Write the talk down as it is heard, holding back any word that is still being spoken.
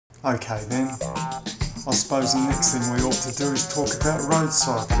Okay then, I suppose the next thing we ought to do is talk about road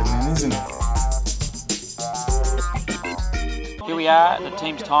cycling then, isn't it? Here we are at the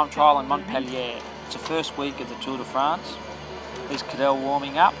team's time trial in Montpellier. It's the first week of the Tour de France. There's Cadell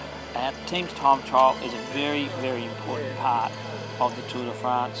warming up, and the team's time trial is a very, very important part of the Tour de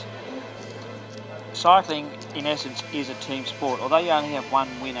France. Cycling, in essence, is a team sport. Although you only have one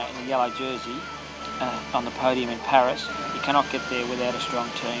winner in the yellow jersey on the podium in Paris, you cannot get there without a strong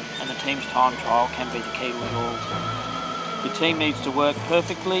team, and the team's time trial can be the key to it all. Your team needs to work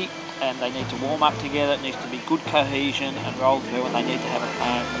perfectly, and they need to warm up together. It needs to be good cohesion and roll through, and they need to have a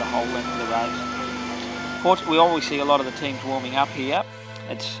plan for the whole length of the race. Fortunately, we always see a lot of the teams warming up here.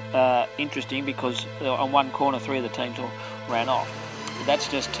 It's interesting because on one corner, 3 of the teams all ran off. But that's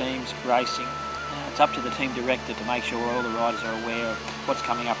just teams racing. It's up to the team director to make sure all the riders are aware of what's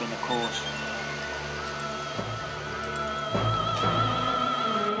coming up in the course.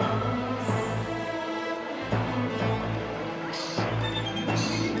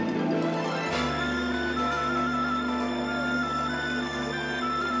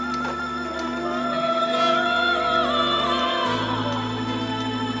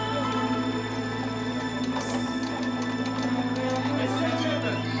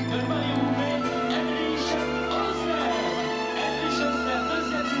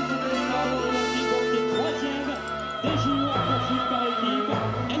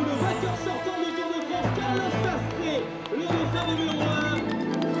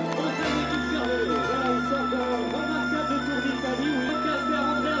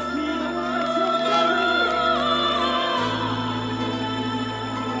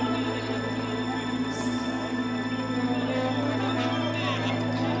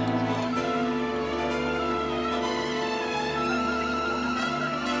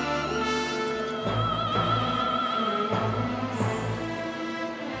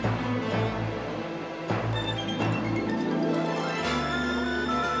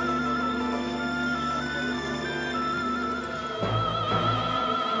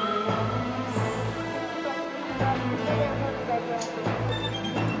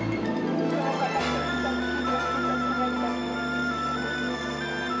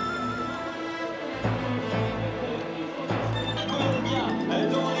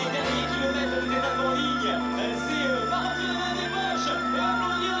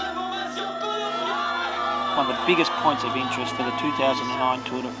 One of the biggest points of interest for the 2009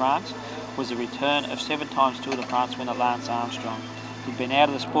 Tour de France was the return of 7 times Tour de France winner Lance Armstrong. He'd been out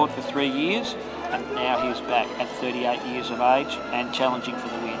of the sport for 3 years, and now he was back at 38 years of age and challenging for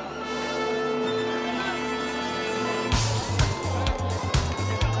the win.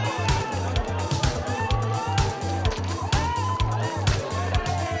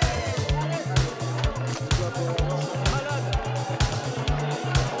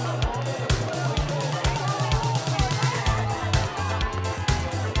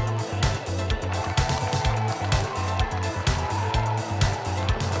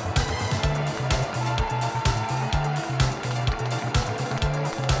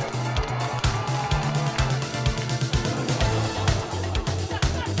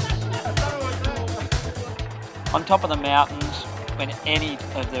 On top of the mountains, when any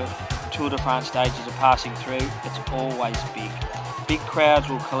of the Tour de France stages are passing through, it's always big. Big crowds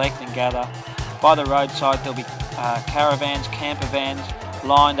will collect and gather. By the roadside there'll be caravans, camper vans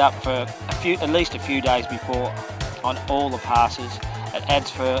lined up for at least a few days before on all the passes. It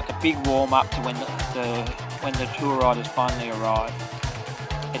adds for a big warm up to when the tour riders finally arrive.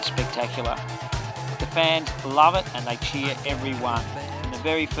 It's spectacular. The fans love it and they cheer every one. From the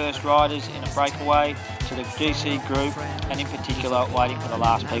very first riders in a breakaway to the GC group, and in particular waiting for the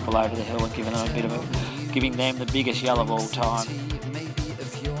last people over the hill and giving them the biggest yell of all time.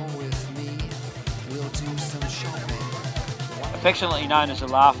 Affectionately known as the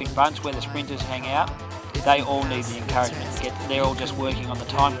Laughing Bunch, where the sprinters hang out, they all need the encouragement to get. They're all just working on the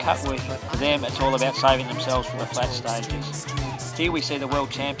time cut. For them, it's all about saving themselves for the flat stages. Here we see the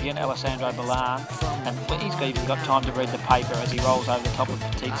world champion Alessandro Ballan, and he's even got time to read the paper as he rolls over the top of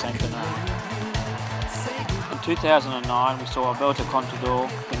Petit Saint-Bernard. In 2009, we saw Alberto Contador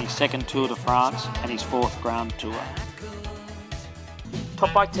win his 2nd Tour de France and his 4th Grand Tour.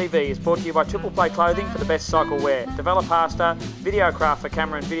 Top Bike TV is brought to you by Triple Play Clothing for the best cycle wear, Develop Pasta, Videocraft for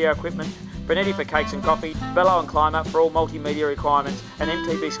camera and video equipment, Benetti for cakes and coffee, Bello and Climate for all multimedia requirements, and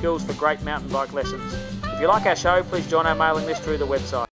MTB Skills for great mountain bike lessons. If you like our show, please join our mailing list through the website.